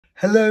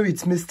Hello,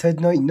 it's Mr.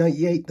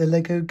 1998, the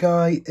Lego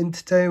guy, and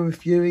today I'm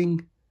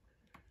reviewing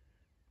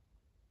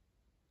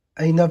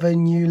another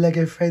new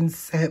Lego Friends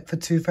set for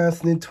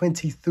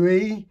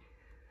 2023.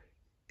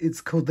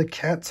 It's called the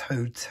Cat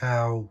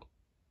Hotel.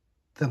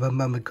 My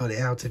mum got it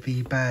out of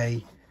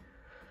eBay.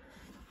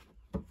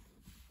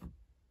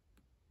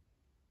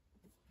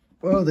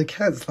 Well, the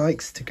cat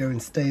likes to go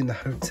and stay in the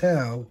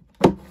hotel.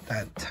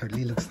 That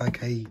totally looks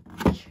like a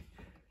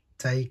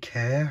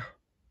daycare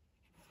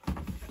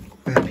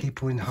where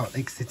people in Heart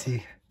Lake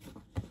City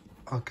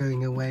are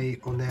going away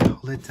on their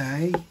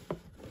holiday.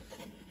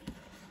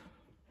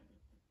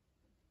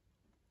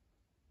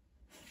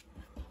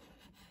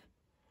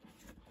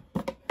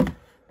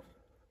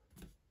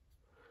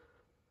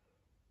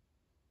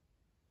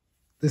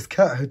 This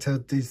cat hotel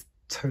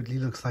totally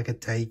looks like a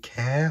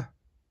daycare.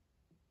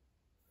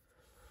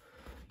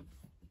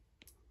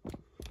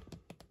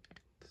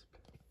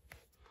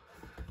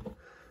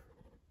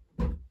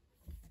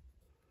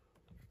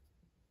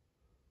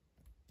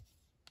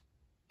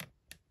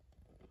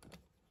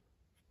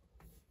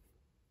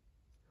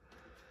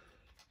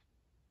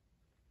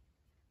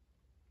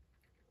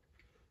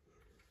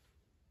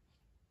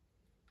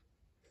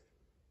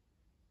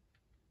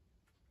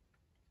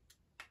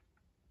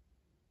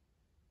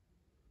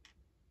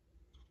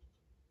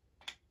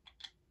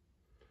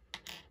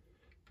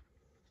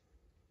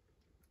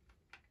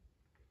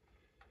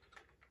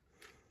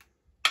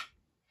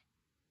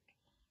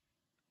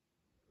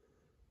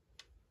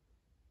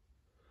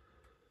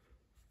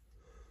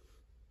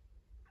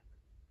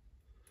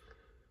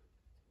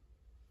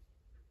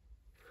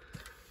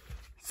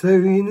 So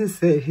in the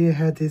set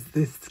here is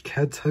this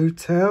cat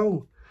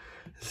hotel.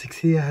 As you can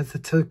see, it has a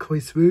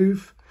turquoise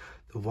roof,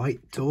 the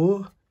white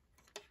door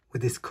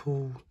with this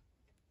cool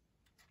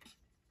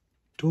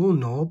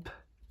doorknob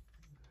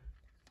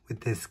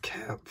with this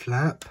cat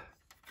flap.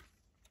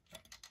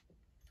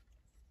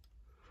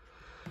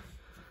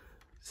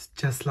 It's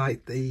just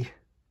like the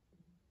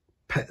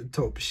Pet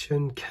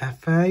Adoption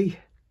Cafe.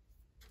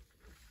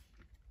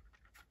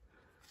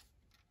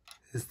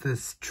 Is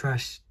this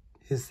trash?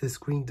 Is this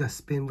green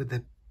dustbin with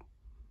the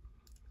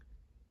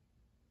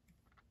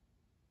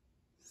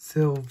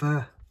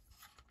silver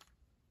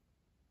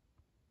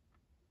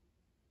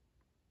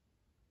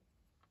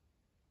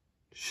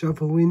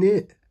shovel in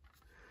it?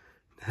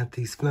 Have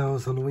these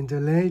flowers on the window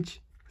ledge.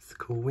 It's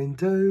cool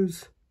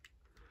windows.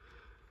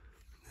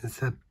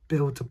 There's a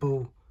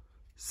buildable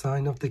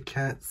sign of the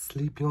cat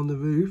sleeping on the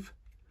roof.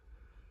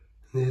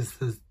 And there's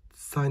the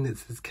sign that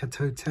says Cat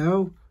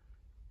Hotel.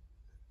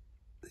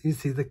 You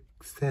see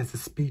there's a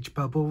speech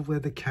bubble where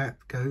the cat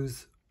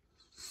goes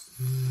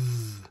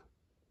zzz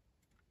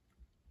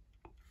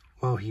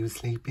while he was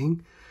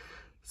sleeping.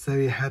 So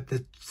you had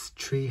the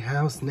tree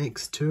house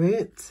next to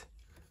it.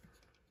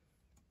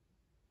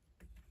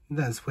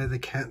 That's where the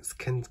cats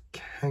can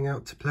hang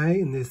out to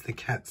play. And there's the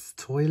cat's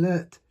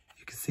toilet.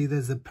 You can see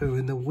there's a poo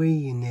and a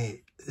wee in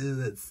it. Ew,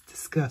 that's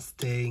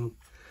disgusting.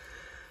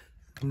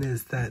 And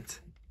there's that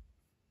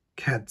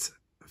cat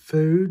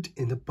food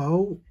in the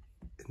bowl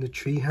in the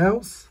tree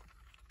house.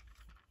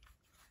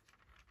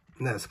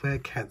 And that's where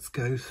cats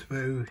go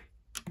through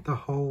the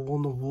hole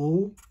on the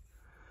wall.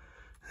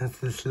 There's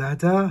this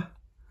ladder.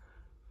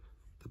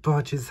 The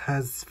barges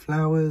has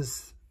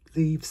flowers,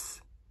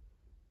 leaves,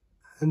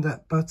 and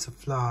that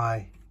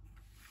butterfly.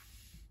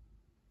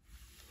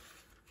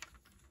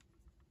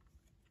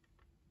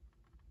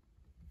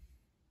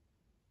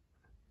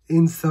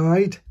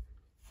 Inside,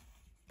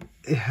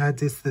 it had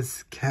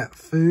this cat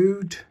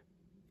food.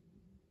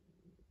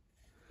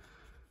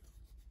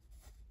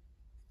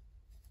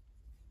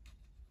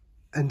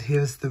 And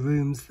here's the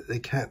rooms that the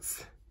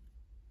cats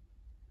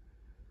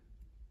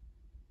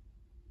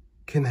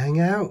can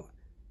hang out.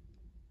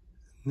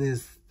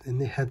 And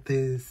they had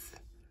there's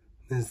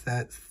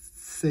that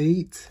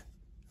seat,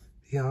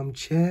 the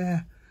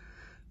armchair,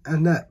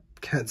 and that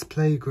cat's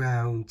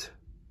playground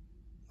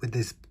with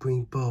this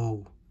green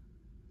ball.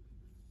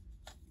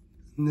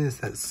 And there's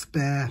that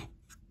spare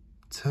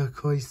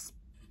turquoise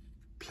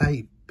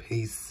plate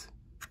piece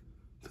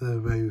for the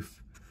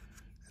roof.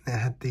 And it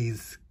had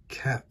these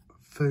cat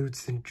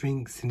foods and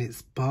drinks in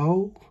its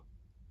bowl.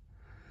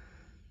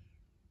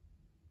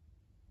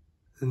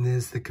 And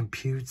there's the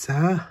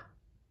computer.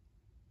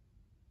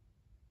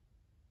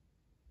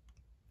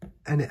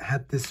 And it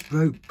had this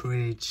rope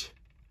bridge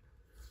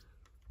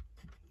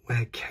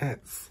where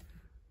cats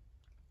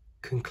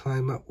can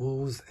climb up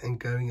walls and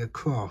going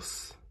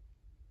across.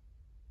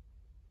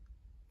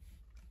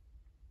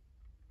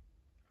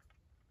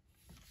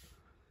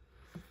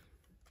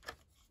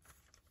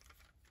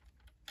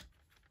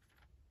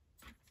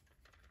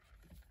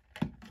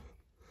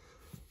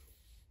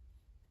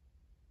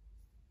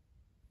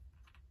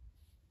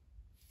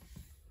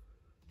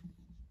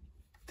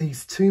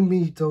 These two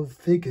middle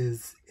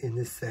figures in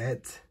the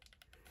set,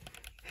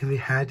 here we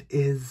had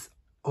is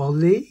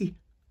Ollie.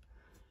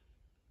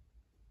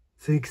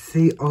 So you can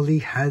see Ollie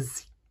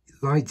has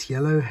light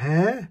yellow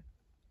hair.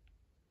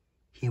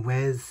 He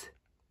wears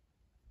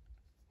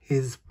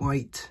his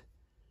white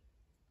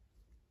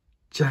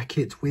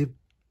jacket with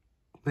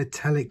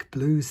metallic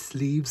blue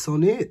sleeves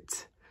on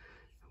it.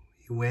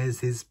 He wears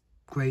his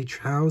grey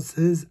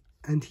trousers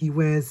and he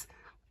wears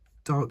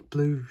dark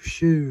blue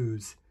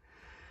shoes.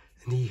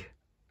 And he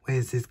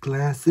wears his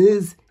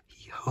glasses.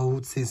 He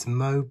holds his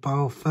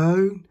mobile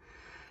phone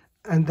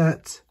and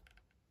that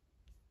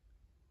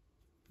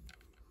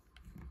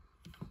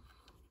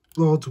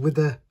rod with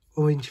a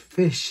orange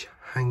fish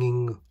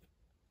hanging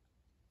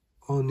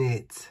on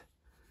it,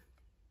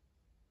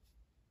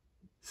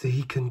 so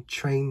he can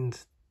train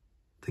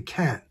the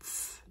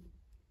cats.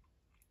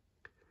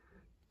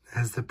 It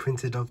has the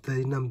printed of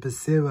the number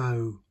 0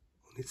 on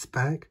its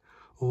back,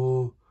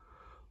 or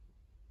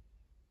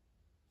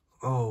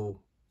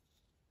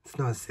it's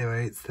not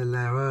 0, it's the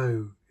letter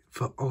O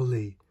for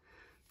Ollie,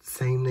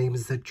 same name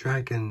as the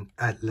dragon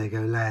at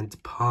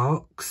Legoland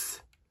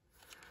Parks.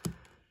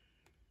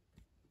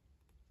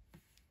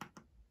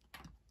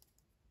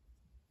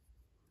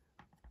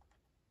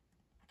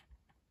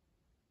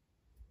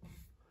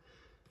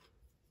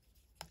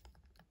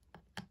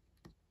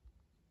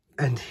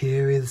 And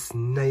here is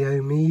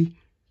Naomi.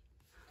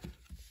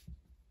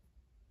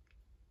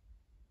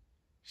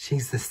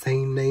 She's the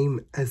same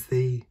name as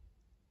the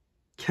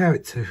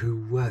character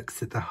who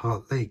works at the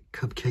Heart Lake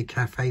Cupcake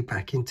Cafe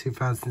back in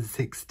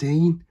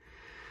 2016.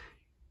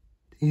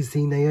 You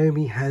see,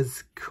 Naomi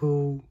has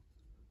cool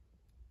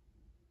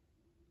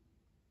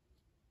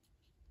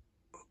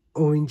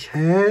orange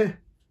hair.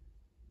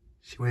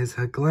 She wears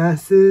her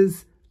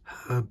glasses,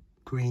 her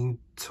green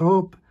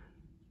top,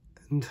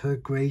 and her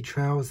grey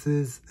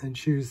trousers and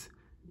shoes,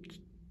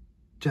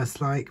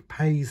 just like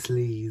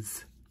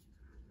Paisley's.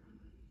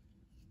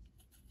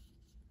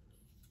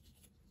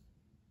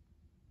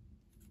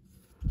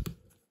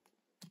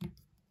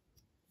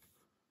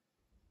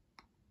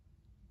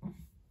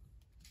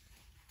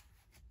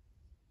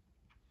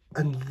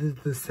 And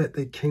the set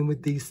that came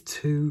with these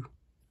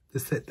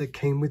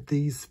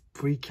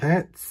three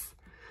cats,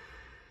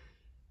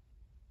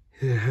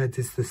 her head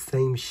is the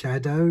same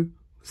shadow.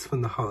 It's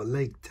from the Heart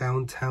Lake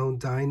Downtown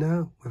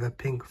Diner with a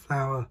pink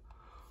flower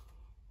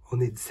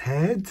on its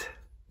head.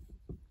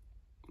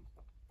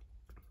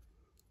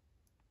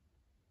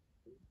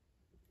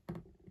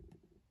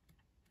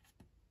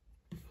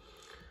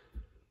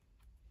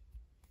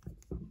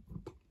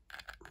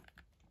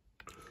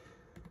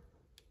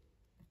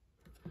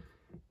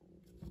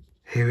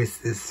 Here is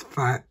this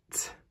fat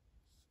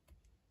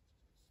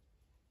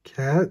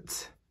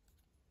cat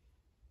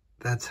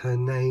that her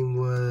name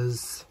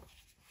was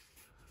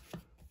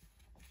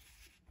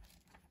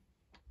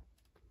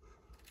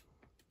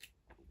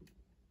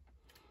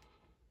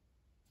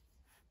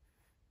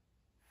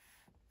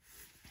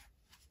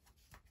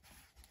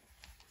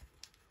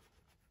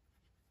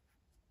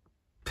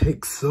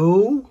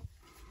Pixel,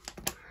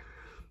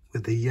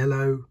 with a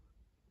yellow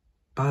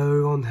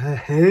bow on her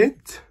head.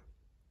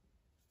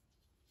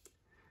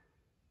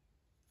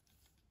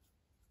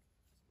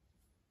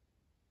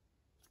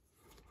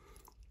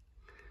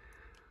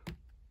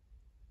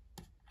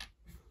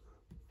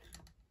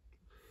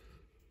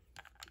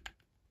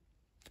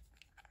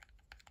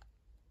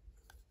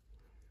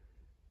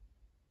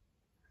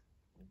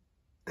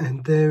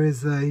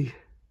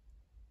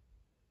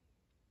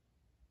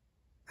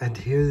 And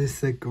here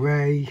is a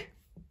grey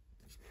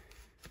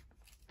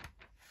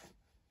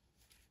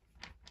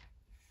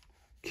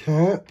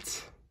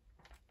cat.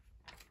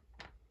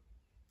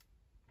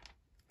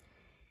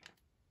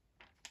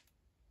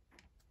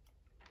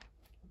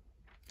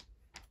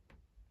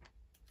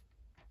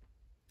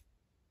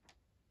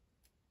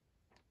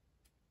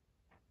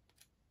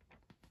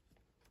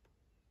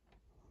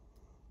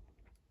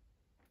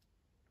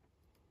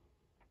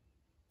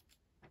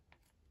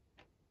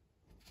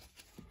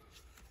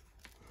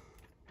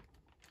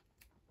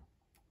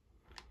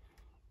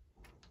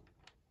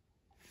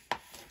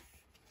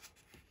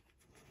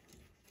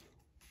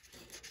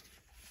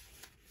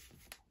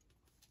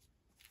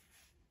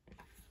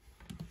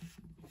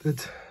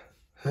 That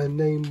her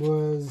name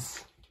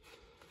was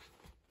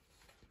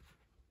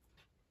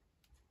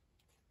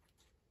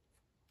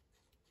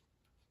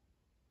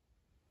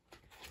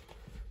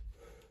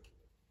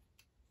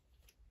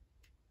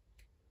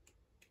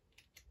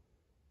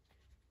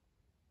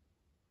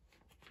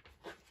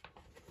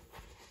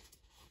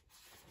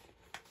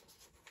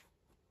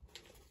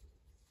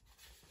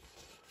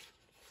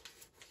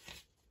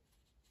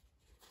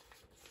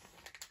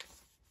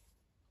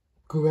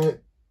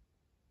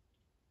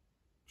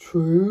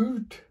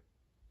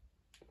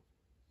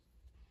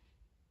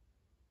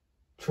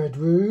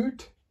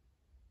Tredrude,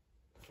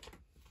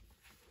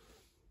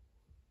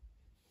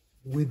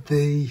 with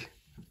the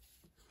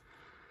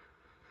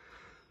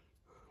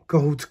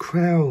gold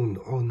crown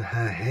on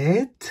her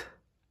head.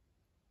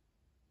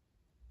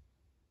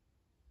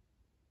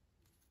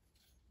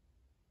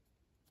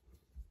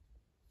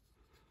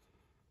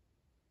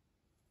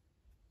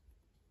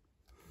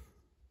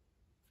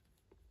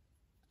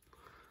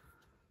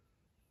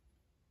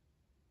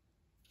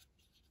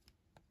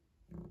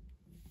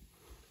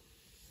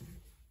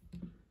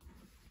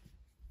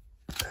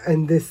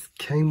 And this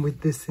came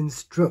with this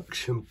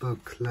instruction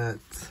booklet.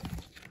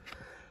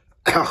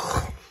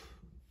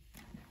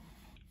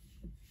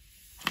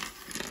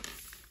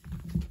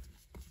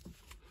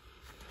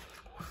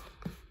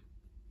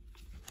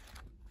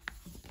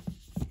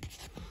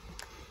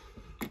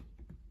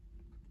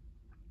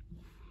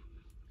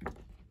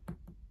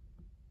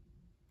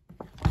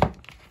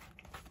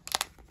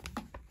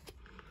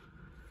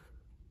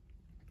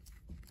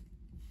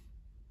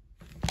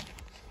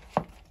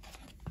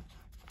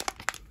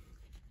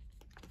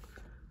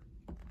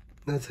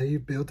 That's how you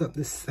build up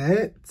the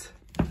set.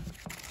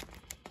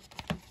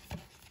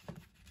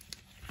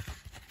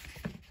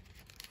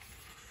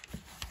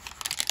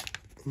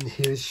 And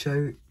here's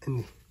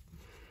and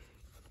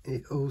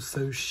it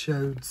also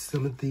showed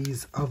some of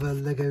these other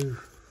Lego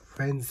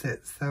Friends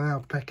sets that are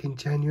out back in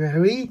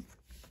January.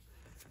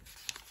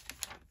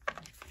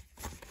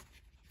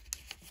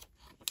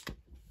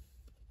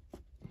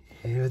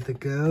 Here are the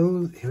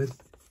girls. Here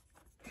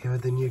are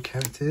the new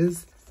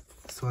characters.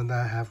 This one that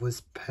I have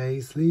was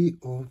Paisley,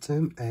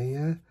 Autumn,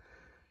 Aya,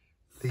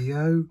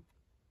 Leo,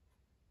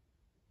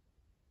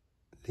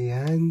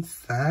 Leanne,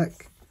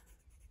 Zach,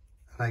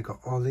 and I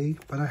got Ollie,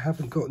 but I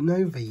haven't got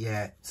Nova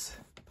yet.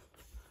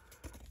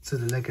 So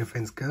the Lego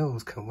Friends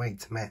girls can't wait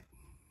to meet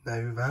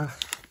Nova.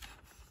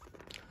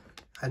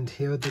 And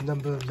here are the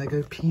number of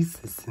Lego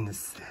pieces in the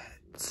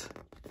set.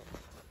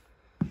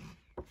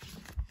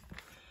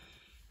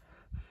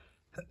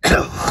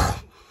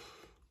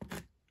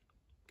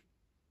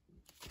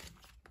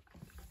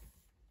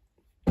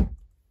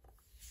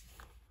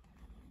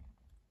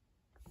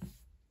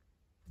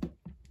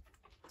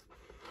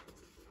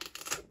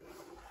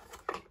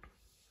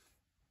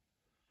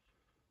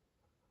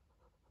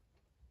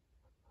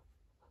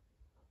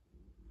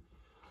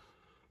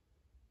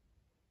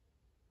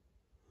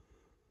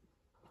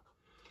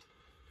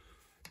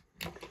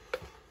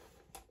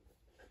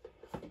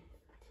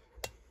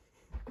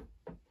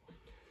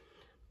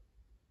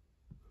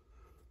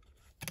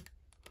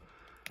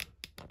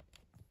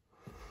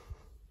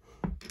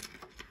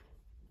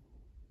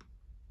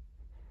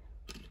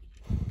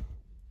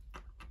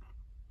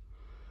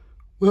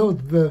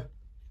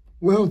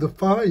 Well, the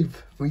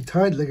 5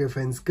 retired Lego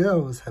Friends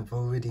girls have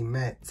already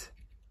met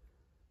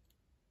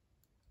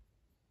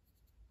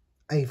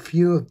a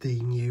few of the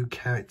new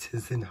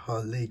characters in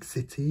Heart Lake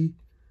City.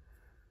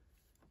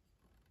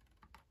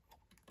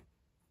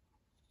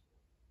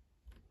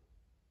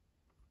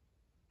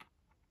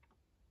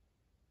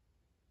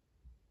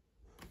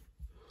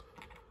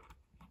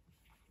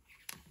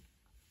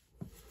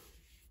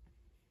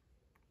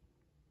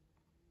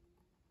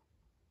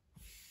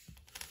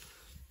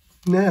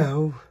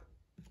 Now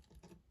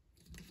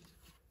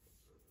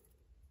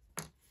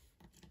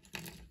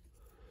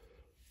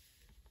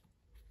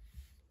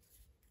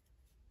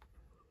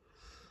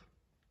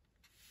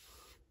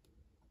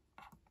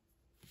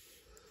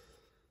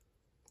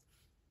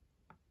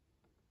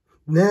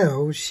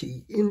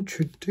she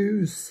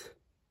introduces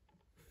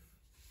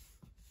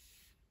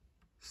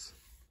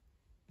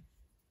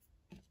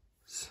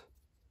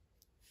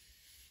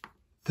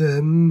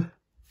them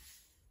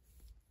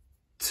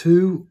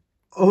to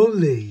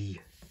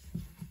Ollie.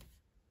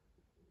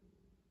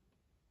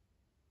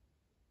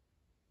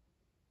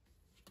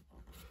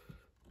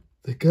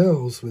 The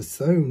girls were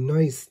so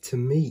nice to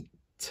meet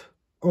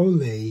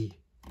Ollie.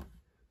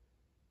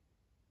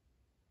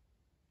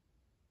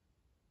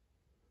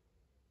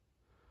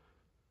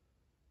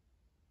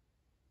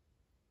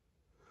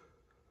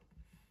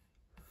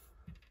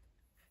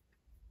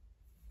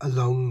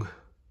 Along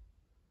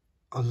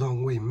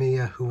with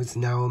Mia, who is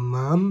now a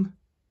mum.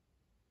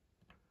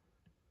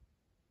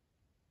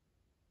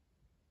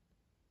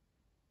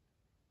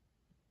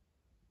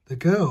 The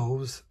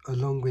girls,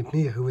 along with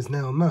Mia, who is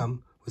now a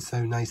mum, was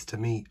so nice to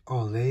meet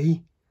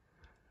Ollie.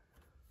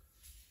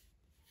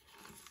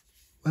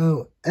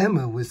 Well,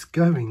 Emma was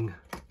going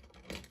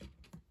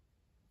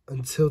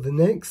until the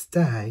next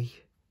day.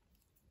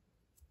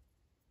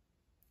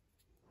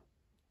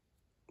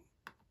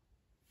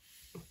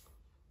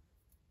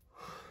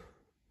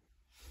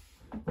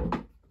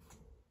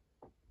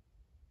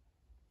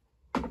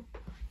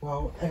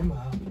 Well,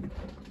 Emma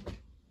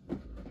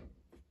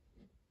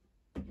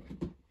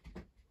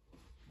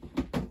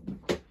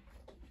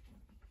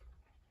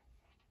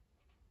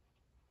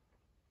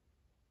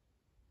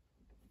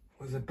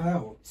was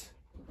about.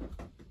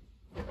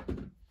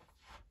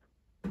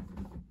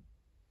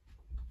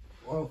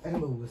 Well,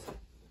 Emma was.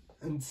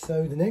 And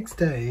so the next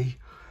day,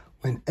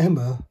 when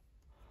Emma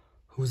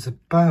was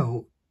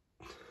about.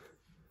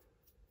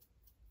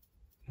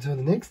 So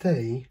the next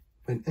day,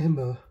 when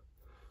Emma,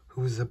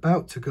 who was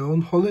about to go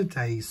on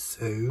holiday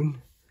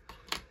soon,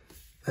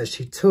 that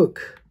she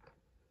took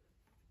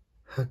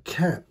her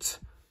cat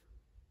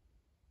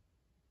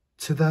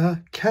to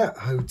the cat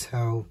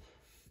hotel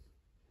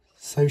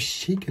so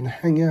she can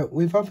hang out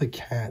with other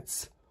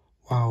cats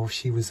while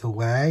she was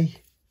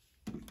away.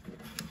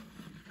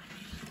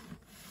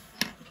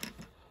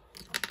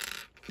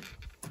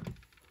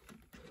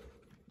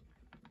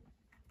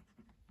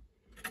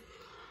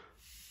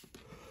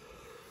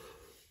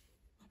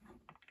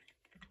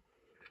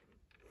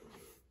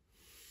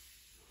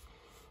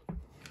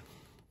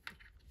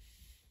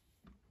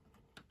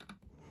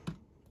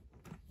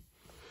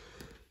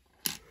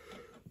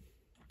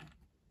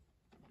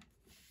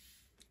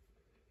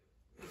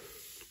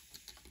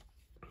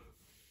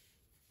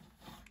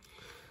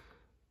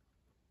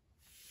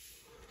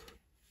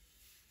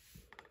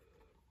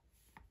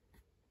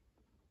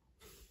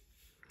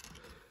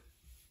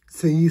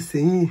 So you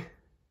see,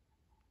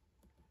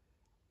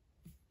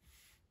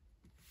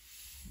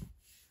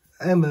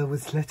 Emma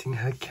was letting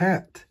her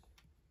cat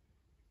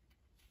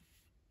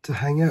to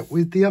hang out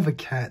with the other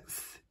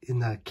cats in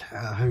that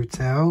cat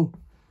hotel.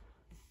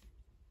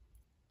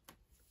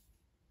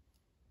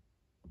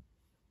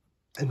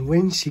 And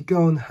when she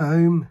gone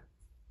home,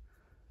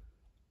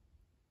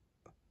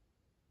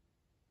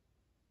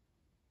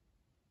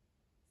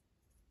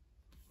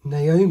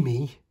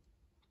 Naomi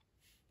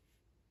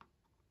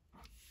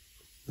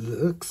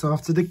looks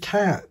after the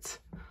cat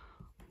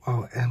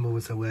while Emma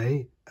was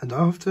away. And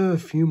after a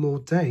few more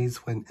days,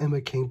 when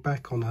Emma came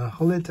back on her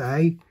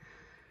holiday,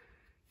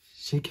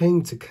 she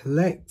came to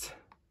collect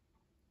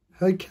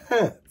her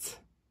cat.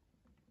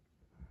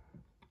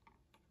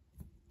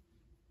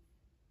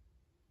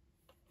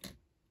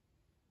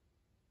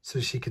 So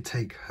she could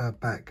take her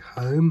back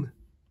home.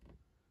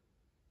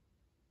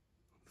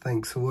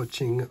 Thanks for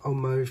watching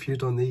Elmo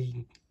reviewed on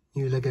the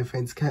new LEGO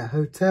Friends Cat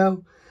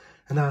Hotel.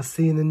 And I'll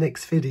see you in the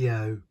next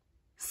video.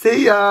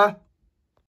 See ya!